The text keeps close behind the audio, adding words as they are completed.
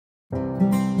Hello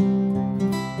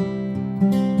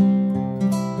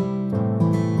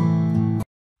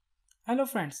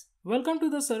friends, welcome to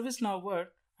the ServiceNow world,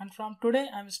 and from today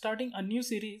I am starting a new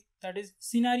series that is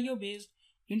scenario based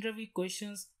interview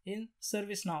questions in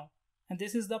ServiceNow, and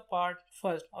this is the part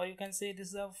first, or you can say this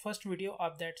is the first video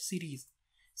of that series.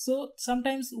 So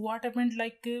sometimes what happened,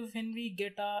 when we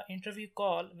get a interview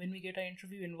call, when we get an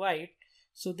interview invite,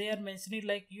 so they are mentioning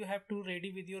like you have to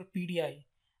ready with your PDI,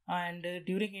 and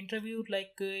during interview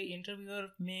interviewer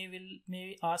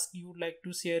may ask you like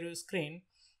to share your screen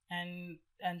and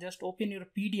just open your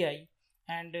PDI,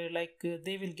 and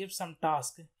they will give some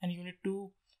task and you need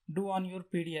to do on your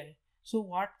PDI. So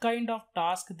what kind of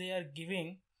task they are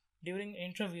giving during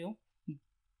interview,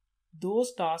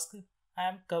 those tasks I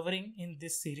am covering in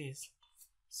this series.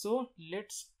 So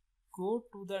let's go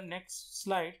to the next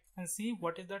slide and see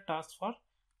what is the task for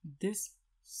this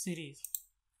series.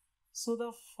 So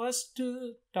the first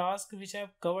task which I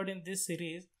have covered in this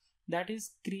series, that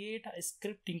is create a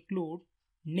script include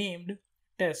named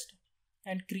test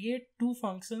and create two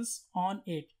functions on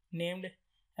it named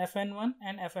fn1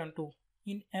 and fn2.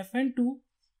 In fn2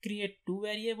 create two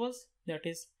variables, that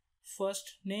is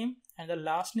first name and the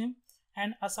last name,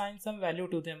 and assign some value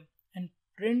to them and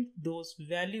print those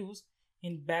values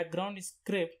in background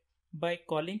script by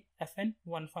calling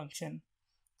fn1 function.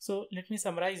 So let me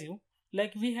summarize you.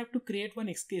 Like we have to create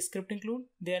one script include,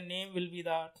 their name will be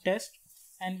the test,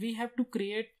 and we have to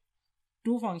create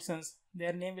two functions,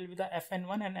 their name will be the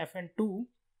fn1 and fn2,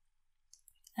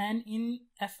 and in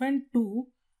fn2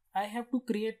 I have to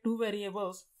create two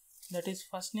variables, that is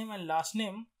first name and last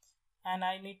name, and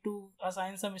I need to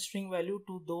assign some string value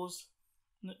to those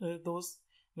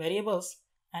variables,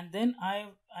 and then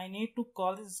I need to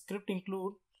call this script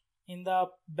include in the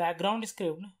background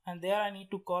script, and there I need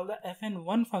to call the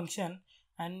fn1 function,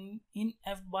 and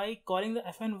by calling the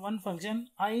fn1 function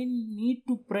I need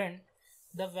to print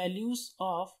the values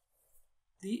of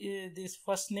this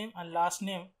first name and last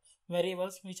name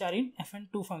variables which are in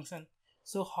fn2 function.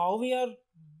 So how we are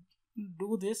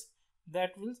do this,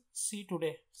 that we'll see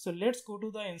today. So let's go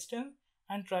to the instance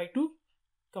and try to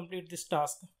complete this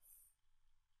task.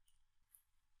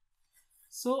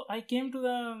 So I came to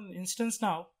the instance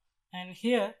now, and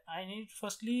here I need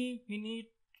we need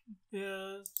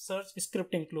search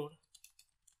script include.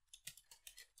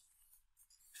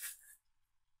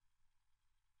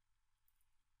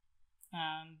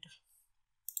 And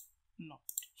not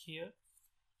here,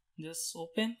 just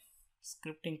open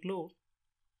script include,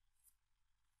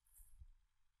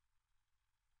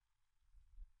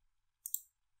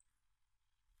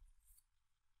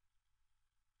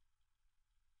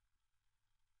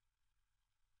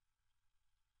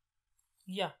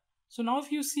 yeah. So now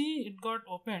if you see it got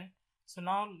opened, so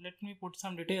now let me put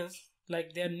some details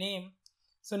like their name.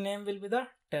 So name will be the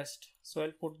test, so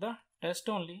I'll put the test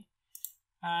only,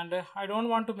 and I don't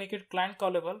want to make it client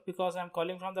callable because I'm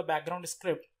calling from the background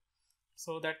script,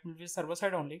 so that will be server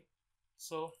side only.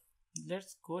 So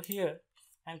let's go here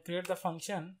and create the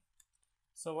function.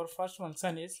 So our first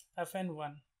function is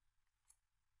fn1.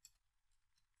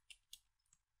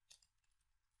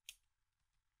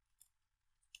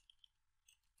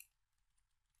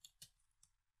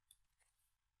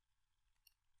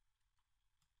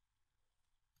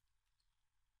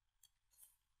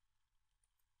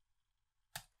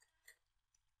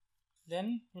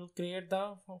 Then we'll create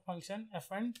the function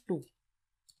fn2.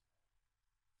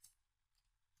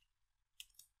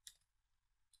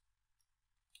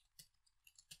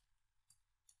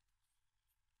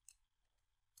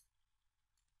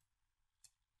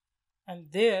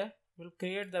 And there we'll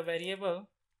create the variable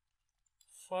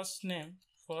first name,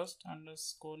 first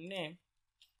underscore name,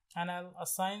 and I'll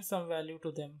assign some value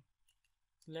to them.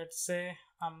 Let's say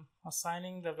I'm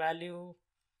assigning the value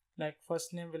like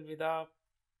first name will be the,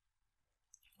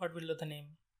 what will be the name,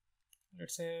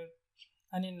 let's say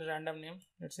any random name,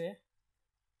 let's say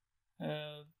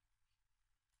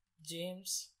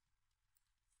James,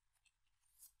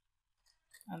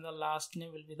 and the last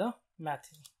name will be the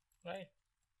Matthew, right?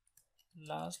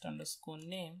 Last underscore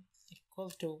name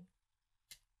equal to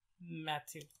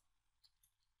Matthew.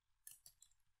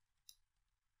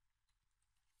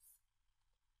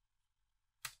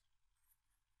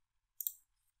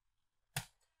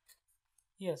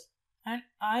 Yes, and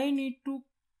I need to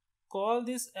call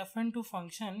this fn2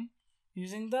 function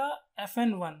using the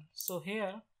fn1. So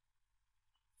here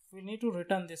we need to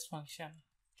return this function,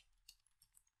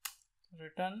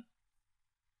 return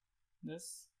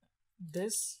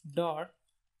this dot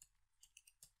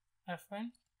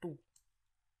fn2.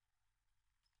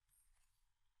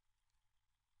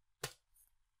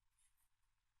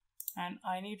 and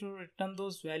I need to return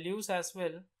those values as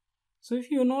well. So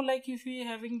if you know, like if we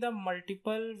having the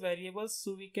multiple variables,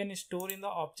 so we can store in the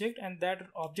object, and that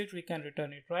object we can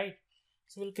return it, right?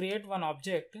 So we'll create one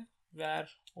object where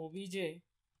obj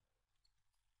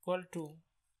equal to,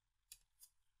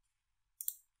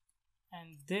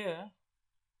 and there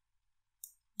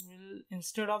will,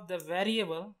 instead of the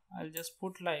variable, I'll just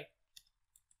put like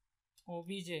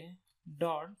obj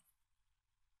dot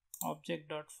object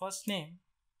dot first name,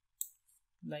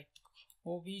 like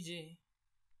obj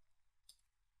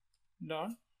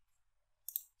dot.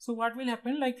 So what will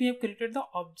happen, like we have created the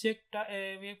object,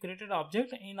 we have created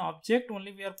object. In object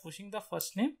only we are pushing the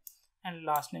first name and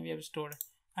last name we have stored,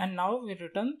 and now we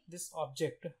return this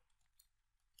object.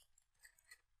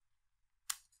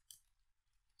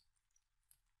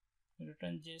 We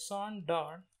return json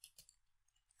dot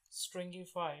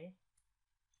stringify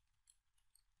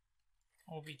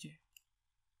obj.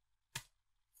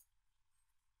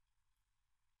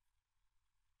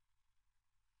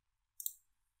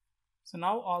 So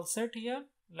now all set here,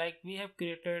 like we have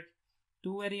created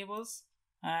two variables,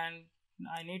 and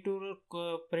I need to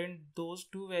print those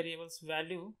two variables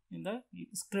value in the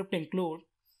script include.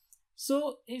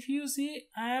 So if you see,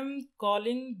 I am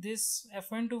calling this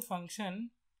fn2 function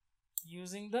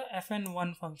using the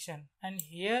fn1 function, and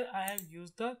here I have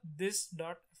used the this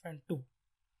dot fn2,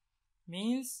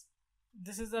 means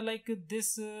this is the like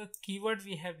this keyword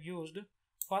we have used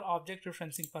for object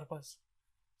referencing purpose.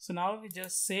 So now we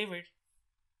just save it.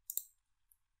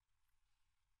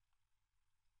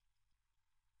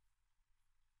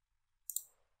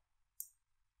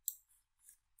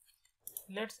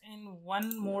 Let's in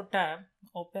one more tab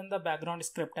open the background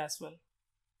script as well.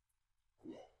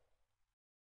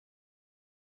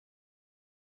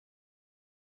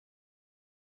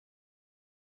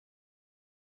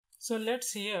 So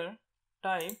let's here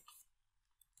type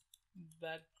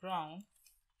background.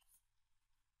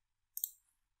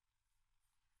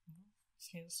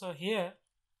 So here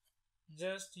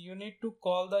just you need to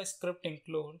call the script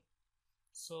include.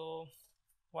 So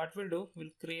what we'll do, we'll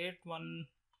create one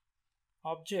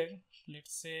object,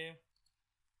 let's say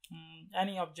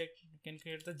any object. You can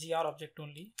create the gr object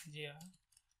only, gr,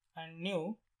 and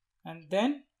new, and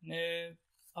then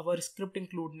our script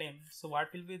include name. So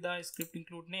what will be the script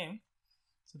include name?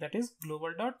 So that is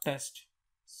global.test.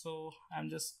 So I'm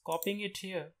just copying it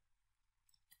here,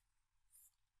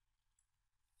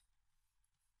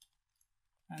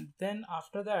 and then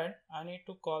after that I need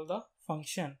to call the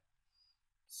function.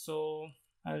 So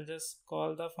I'll just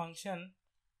call the function.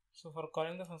 So for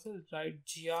calling the function, write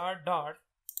gr dot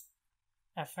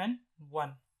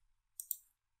fn1,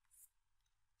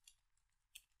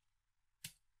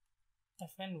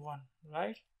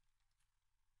 right?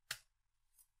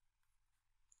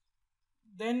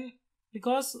 Then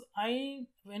because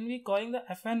when we calling the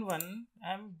fn1,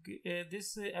 I'm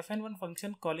this fn1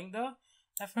 function calling the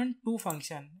fn2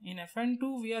 function. In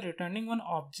fn2 we are returning one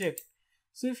object.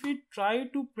 So if we try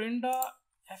to print the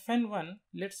fn1,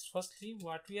 let's first see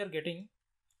what we are getting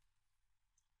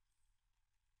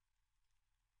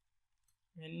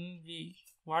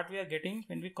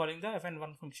when we calling the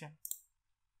fn1 function.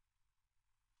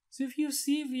 So if you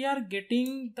see, we are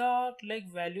getting the like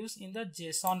values in the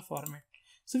JSON format.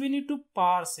 So we need to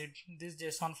parse it, this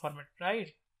JSON format,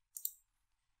 right?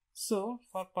 So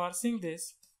for parsing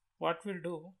this, what we'll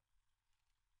do,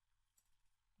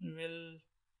 we'll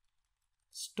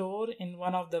store in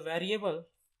one of the variable.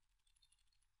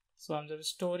 So I'm just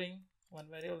storing one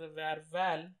variable where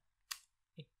val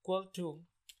equal to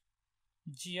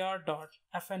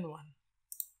gr.fn1.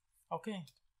 Okay,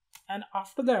 and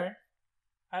after that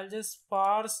I'll just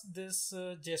parse this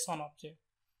JSON object.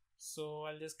 So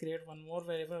I'll just create one more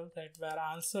variable, that where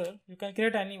answer, you can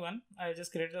create any one. I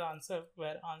just created the answer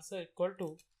where answer equal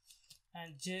to,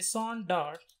 and JSON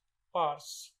dot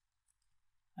parse,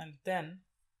 and then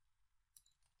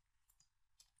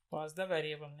pass the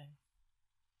variable name,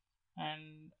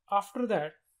 and after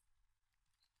that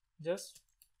just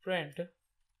print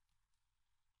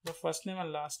the first name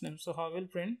and last name. So how will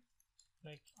print,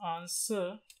 like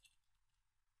answer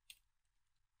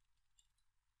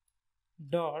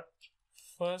dot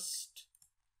first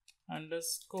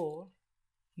underscore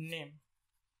name,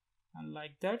 and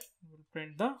like that we'll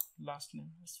print the last name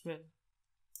as well.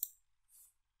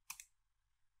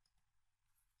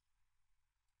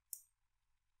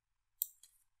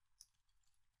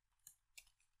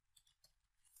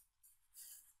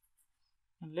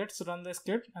 And let's run the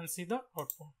script and see the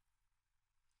output.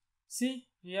 See,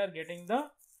 we are getting the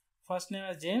first name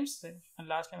as James and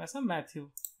last name as a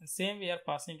Matthew, and same we are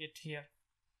passing it here.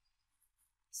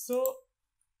 So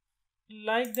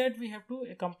like that we have to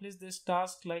accomplish this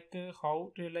task, like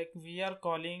how to, like we are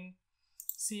calling,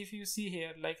 see if you see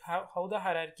here, like how the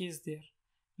hierarchy is there.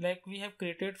 Like we have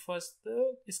created first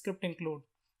the script include,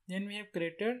 then we have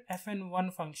created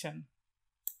fn1 function.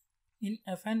 In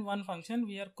fn1 function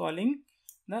we are calling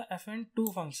the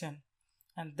fn2 function,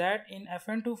 and that in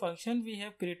fn2 function we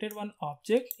have created one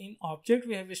object. In object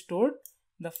we have stored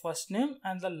the first name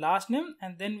and the last name,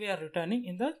 and then we are returning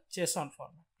in the JSON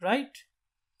format, right?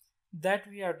 That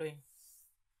we are doing.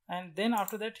 And then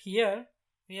after that here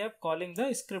we have calling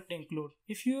the script include.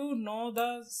 If you know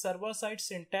the server side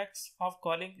syntax of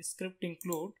calling script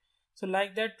include, so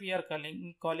like that we are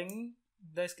calling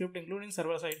the script include in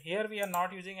server side. Here we are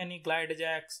not using any glide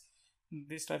jacks,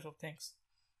 these types of things.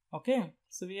 Okay,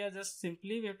 so we are just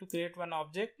simply we have to create one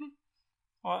object,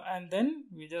 and then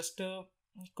we just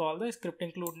call the script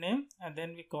include name, and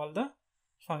then we call the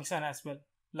function as well,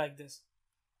 like this.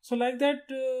 So like that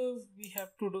we have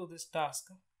to do this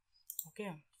task.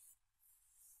 Okay,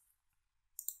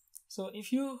 so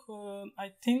if you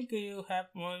I think you have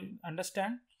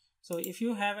understand. So if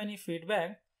you have any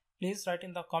feedback, please write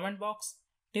in the comment box.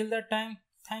 Till that time,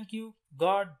 thank you.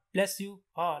 God bless you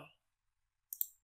all.